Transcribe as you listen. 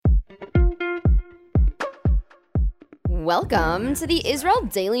Welcome to the Israel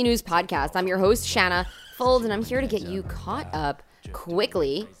Daily News Podcast. I'm your host, Shanna Fold, and I'm here to get you caught up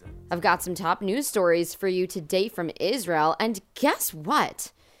quickly. I've got some top news stories for you today from Israel, and guess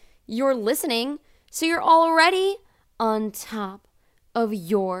what? You're listening, so you're already on top of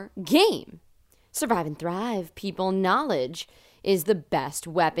your game. Survive and thrive, people. Knowledge is the best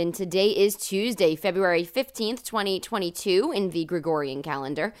weapon. Today is Tuesday, February 15th, 2022 in the Gregorian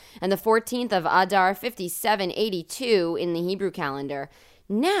calendar, and the 14th of Adar, 5782 in the Hebrew calendar.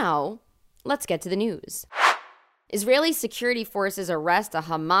 Now, let's get to the news. Israeli security forces arrest a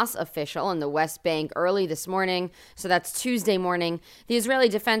Hamas official in the West Bank early this morning, so that's Tuesday morning. The Israeli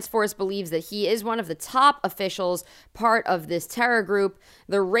Defense Force believes that he is one of the top officials part of this terror group.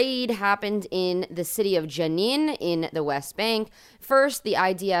 The raid happened in the city of Jenin in the West Bank. First, the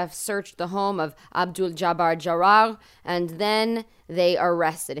IDF searched the home of Abdul Jabbar Jarrah, and then they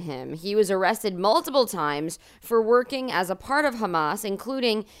arrested him. He was arrested multiple times for working as a part of Hamas,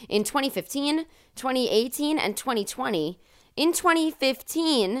 including in 2015, 2018, and 2020. In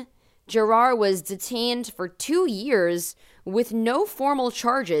 2015, Jarrah was detained for 2 years with no formal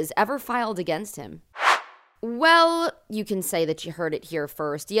charges ever filed against him. Well, you can say that you heard it here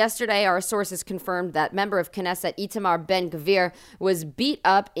first. Yesterday, our sources confirmed that member of Knesset Itamar Ben-Gvir was beat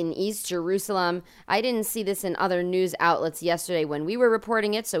up in East Jerusalem. I didn't see this in other news outlets yesterday when we were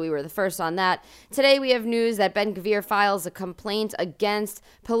reporting it, so we were the first on that. Today, we have news that Ben-Gvir files a complaint against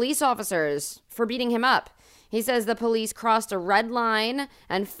police officers for beating him up. He says the police crossed a red line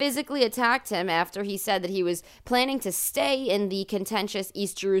and physically attacked him after he said that he was planning to stay in the contentious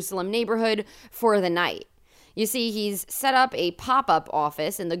East Jerusalem neighborhood for the night. You see, he's set up a pop-up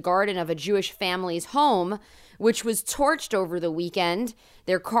office in the garden of a Jewish family's home, which was torched over the weekend.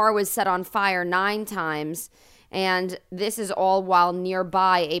 Their car was set on fire 9 times, and this is all while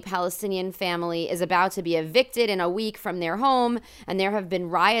nearby a Palestinian family is about to be evicted in a week from their home, and there have been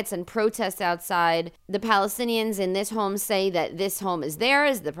riots and protests outside. The Palestinians in this home say that this home is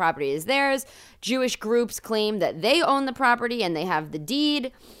theirs, the property is theirs. Jewish groups claim that they own the property and they have the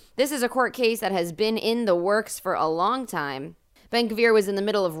deed. This is a court case that has been in the works for a long time. Ben-Gvir was in the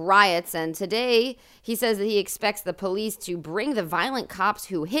middle of riots, and today he says that he expects the police to bring the violent cops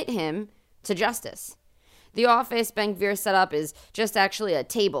who hit him to justice. The office Ben-Gvir set up is just actually a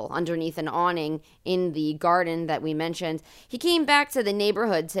table underneath an awning in the garden that we mentioned. He came back to the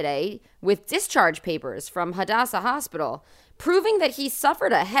neighborhood today with discharge papers from Hadassah Hospital, proving that he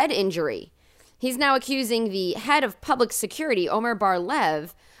suffered a head injury. He's now accusing the head of public security, Omer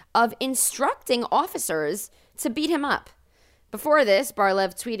Bar-Lev, of instructing officers to beat him up. Before this,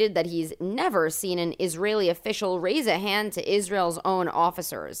 Bar-Lev tweeted that he's never seen an Israeli official raise a hand to Israel's own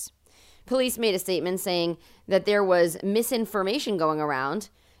officers. Police made a statement saying that there was misinformation going around,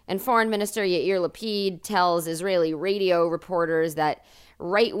 and Foreign Minister Yair Lapid tells Israeli radio reporters that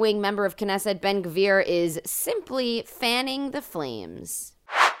right-wing member of Knesset Ben-Gvir is simply fanning the flames.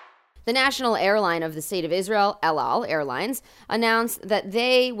 The national airline of the state of Israel, El Al Airlines, announced that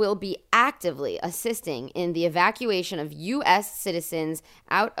they will be actively assisting in the evacuation of U.S. citizens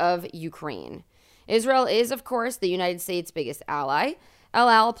out of Ukraine. Israel is, of course, the United States' biggest ally. El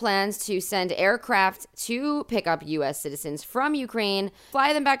Al plans to send aircraft to pick up U.S. citizens from Ukraine,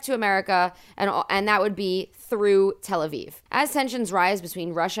 fly them back to America, and that would be through Tel Aviv. As tensions rise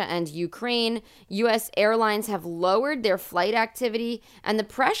between Russia and Ukraine, U.S. airlines have lowered their flight activity, and the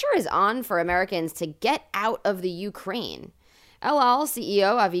pressure is on for Americans to get out of the Ukraine. El Al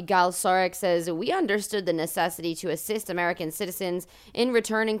CEO Avigal Sorek says, "We understood the necessity to assist American citizens in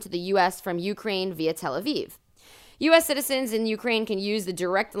returning to the U.S. from Ukraine via Tel Aviv. U.S. citizens in Ukraine can use the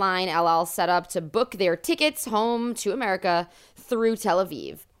direct line El Al set up to book their tickets home to America through Tel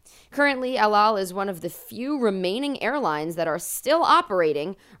Aviv. Currently, El Al is one of the few remaining airlines that are still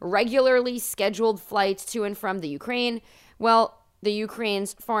operating regularly scheduled flights to and from the Ukraine. Well, the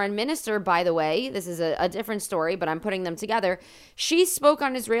Ukraine's foreign minister, by the way, this is a different story, but I'm putting them together. She spoke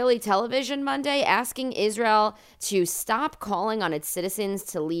on Israeli television Monday asking Israel to stop calling on its citizens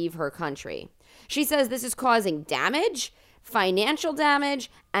to leave her country. She says this is causing damage, financial damage,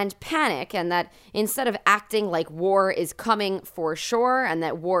 and panic, and that instead of acting like war is coming for sure and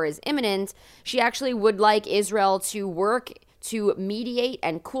that war is imminent, she actually would like Israel to work to mediate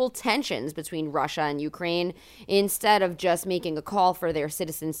and cool tensions between Russia and Ukraine instead of just making a call for their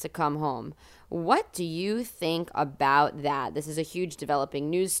citizens to come home. What do you think about that? This is a huge developing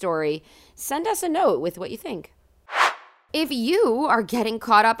news story. Send us a note with what you think. If you are getting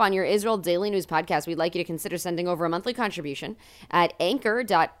caught up on your Israel Daily News podcast, we'd like you to consider sending over a monthly contribution at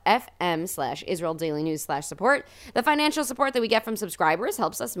anchor.fm/Israel Daily News/support. The financial support that we get from subscribers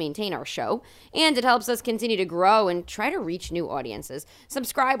helps us maintain our show, and it helps us continue to grow and try to reach new audiences.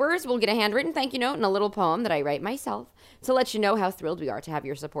 Subscribers will get a handwritten thank you note and a little poem that I write myself to let you know how thrilled we are to have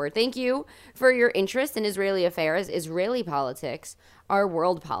your support. Thank you for your interest in Israeli affairs, Israeli politics, our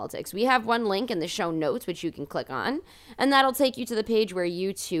world politics. We have one link in the show notes, which you can click on, and that'll take you to the page where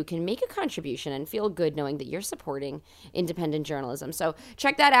you too can make a contribution and feel good knowing that you're supporting independent journalism. So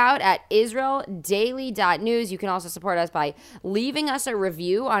check that out at israeldaily.news. You can also support us by leaving us a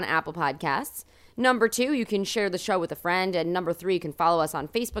review on Apple Podcasts. Number 2, you can share the show with a friend. And number 3, you can follow us on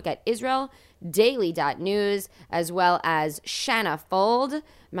Facebook at israeldaily.news, as well as Shanna Fold.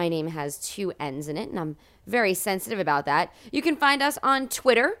 My name has 2 N's in it, and I'm very sensitive about that. You can find us on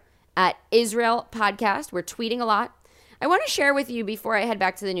Twitter at Israel Podcast. We're tweeting a lot. I want to share with you, before I head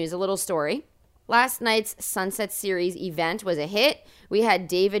back to the news, a little story. Last night's Sunset Series event was a hit. We had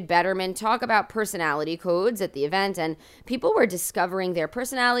David Betterman talk about personality codes at the event, and people were discovering their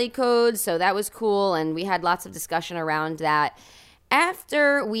personality codes, so that was cool, and we had lots of discussion around that.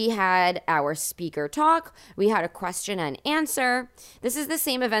 After we had our speaker talk, we had a question and answer. This is the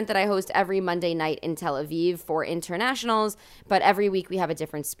same event that I host every Monday night in Tel Aviv for internationals, but every week we have a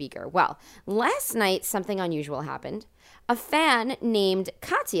different speaker. Well, last night something unusual happened. A fan named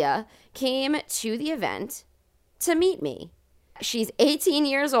Katya came to the event to meet me. She's 18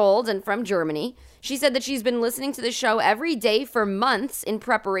 years old and from Germany. She said that she's been listening to the show every day for months in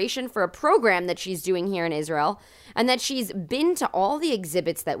preparation for a program that she's doing here in Israel, and that she's been to all the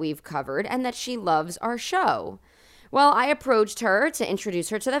exhibits that we've covered, and that she loves our show. Well, I approached her to introduce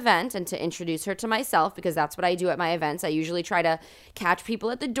her to the event and to introduce her to myself, because that's what I do at my events. I usually try to catch people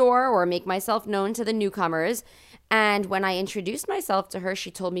at the door or make myself known to the newcomers. And when I introduced myself to her,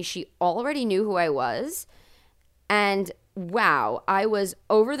 she told me she already knew who I was. And wow, I was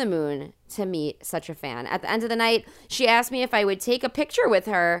over the moon to meet such a fan. At the end of the night, she asked me if I would take a picture with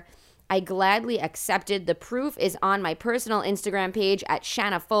her. I gladly accepted. The proof is on my personal Instagram page at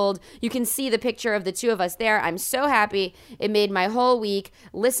Shanna Fold. You can see the picture of the two of us there. I'm so happy. It made my whole week.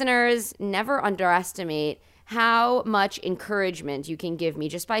 Listeners, never underestimate how much encouragement you can give me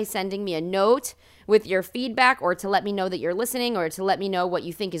just by sending me a note with your feedback, or to let me know that you're listening, or to let me know what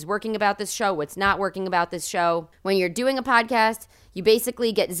you think is working about this show, what's not working about this show. When you're doing a podcast, you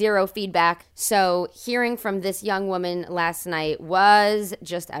basically get 0 feedback. So hearing from this young woman last night was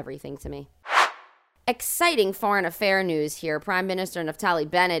just everything to me. Exciting foreign affair news here. Prime Minister Naftali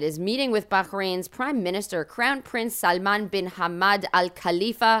Bennett is meeting with Bahrain's Prime Minister, Crown Prince Salman bin Hamad Al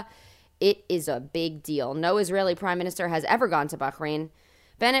Khalifa. It is a big deal. No Israeli Prime Minister has ever gone to Bahrain.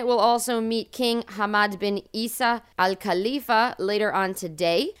 Bennett will also meet King Hamad bin Isa Al Khalifa later on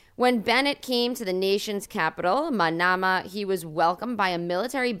today. When Bennett came to the nation's capital, Manama, he was welcomed by a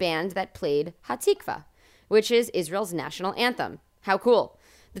military band that played Hatikva, which is Israel's national anthem. How cool.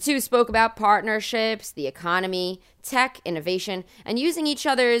 The two spoke about partnerships, the economy, tech, innovation, and using each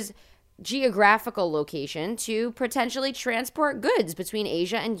other's geographical location to potentially transport goods between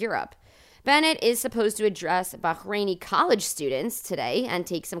Asia and Europe. Bennett is supposed to address Bahraini college students today and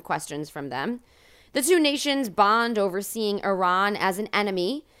take some questions from them. The two nations bond over seeing Iran as an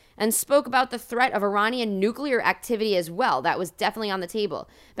enemy and spoke about the threat of Iranian nuclear activity as well. That was definitely on the table.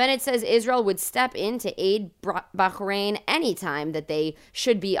 Bennett says Israel would step in to aid Bahrain anytime that they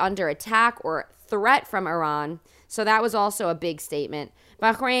should be under attack or threat from Iran. So that was also a big statement.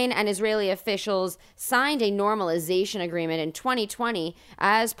 Bahrain and Israeli officials signed a normalization agreement in 2020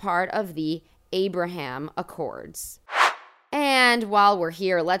 as part of the Abraham Accords. And while we're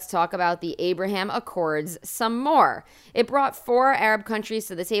here, let's talk about the Abraham Accords some more. It brought 4 Arab countries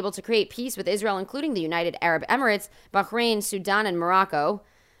to the table to create peace with Israel, including the United Arab Emirates, Bahrain, Sudan, and Morocco.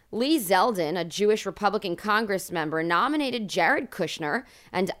 Lee Zeldin, a Jewish Republican Congress member, nominated Jared Kushner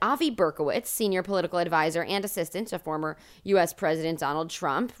and Avi Berkowitz, senior political advisor and assistant to former U.S. President Donald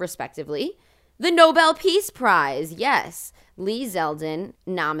Trump, respectively, the Nobel Peace Prize. Yes, Lee Zeldin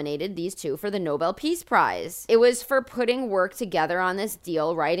nominated these two for the Nobel Peace Prize. It was for putting work together on this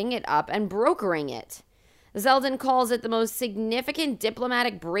deal, writing it up, and brokering it. Zeldin calls it the most significant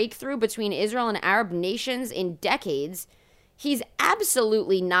diplomatic breakthrough between Israel and Arab nations in decades. He's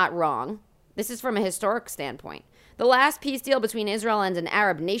absolutely not wrong. This is from a historic standpoint. The last peace deal between Israel and an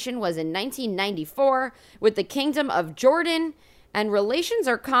Arab nation was in 1994 with the Kingdom of Jordan, And relations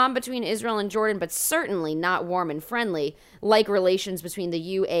are calm between Israel and Jordan, but certainly not warm and friendly, like relations between the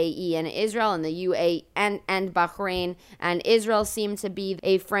UAE and Israel and the UAE and Bahrain and Israel seem to be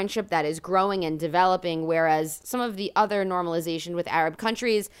a friendship that is growing and developing, whereas some of the other normalization with Arab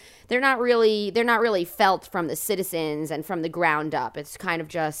countries, they're not really felt from the citizens and from the ground up. It's kind of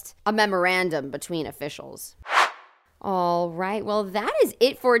just a memorandum between officials. All right, well, that is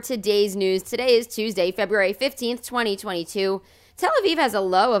it for today's news. Today is Tuesday, February 15th, 2022. Tel Aviv has a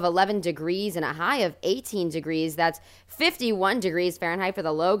low of 11 degrees and a high of 18 degrees. That's 51 degrees Fahrenheit for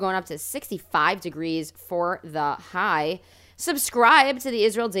the low, going up to 65 degrees for the high. Subscribe to the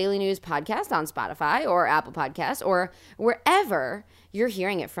Israel Daily News podcast on Spotify or Apple Podcasts or wherever you're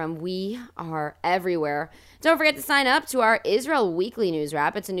hearing it from. We are everywhere. Don't forget to sign up to our Israel Weekly News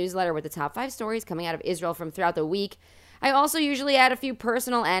Wrap. It's a newsletter with the top 5 stories coming out of Israel from throughout the week. I also usually add a few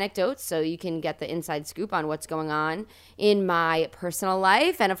personal anecdotes so you can get the inside scoop on what's going on in my personal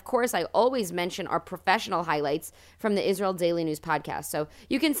life. And of course, I always mention our professional highlights from the Israel Daily News podcast. So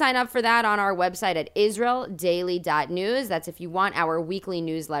you can sign up for that on our website at israeldaily.news. That's if you want our weekly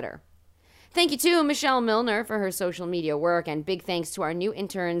newsletter. Thank you to Michelle Milner for her social media work, and big thanks to our new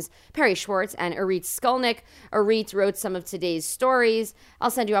interns, Perry Schwartz and Arit Skolnick. Arit wrote some of today's stories.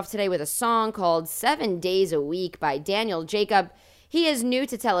 I'll send you off today with a song called 7 Days a Week by Daniel Jacob. He is new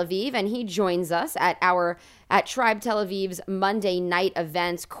to Tel Aviv, and he joins us at Tribe Tel Aviv's Monday night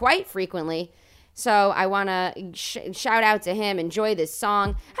events quite frequently. So I want to shout out to him. Enjoy this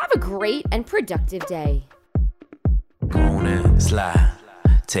song. Have a great and productive day. Go on and slide.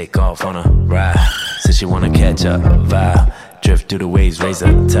 Take off on a ride. Says you wanna catch a vibe. Drift through the waves, raise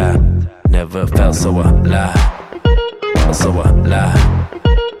a tide. Never felt so alive. Oh, so alive.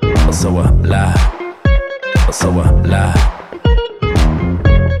 Oh, so alive. Oh, so alive.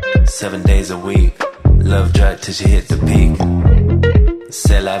 7 days a week. Love drug till she hit the peak.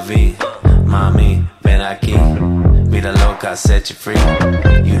 C'est la vie. Mami, ven aquí. Vida loca, set you free.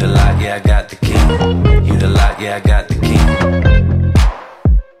 You the lock, yeah, I got the key. You the lock, yeah, I got the key.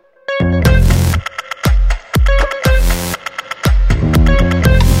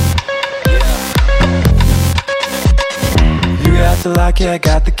 The lock, yeah, I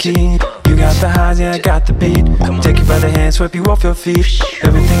got the key. You got the highs, yeah, I got the beat. Take you by the hand, swipe you off your feet.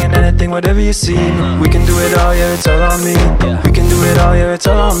 Everything and anything, whatever you see. We can do it all, yeah, it's all on me. We can do it all, yeah, it's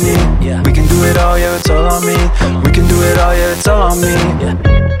all on me. We can do it all, yeah, it's all on me. We can do it all, yeah, it's all on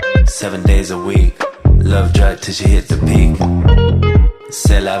me. 7 days a week. Love drug till she hit the peak.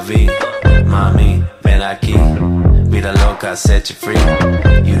 C'est la vie. Mami, ven aquí. Vida loca, set you free.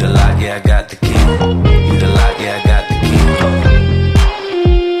 You the lock, yeah, I got the key. You the lock, yeah, I got the key.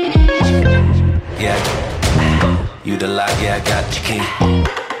 Yeah, you the lock, yeah, I got the key.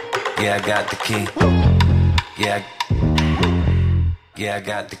 Yeah, I got the key. Yeah, I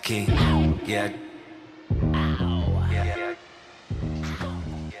got the key. Yeah.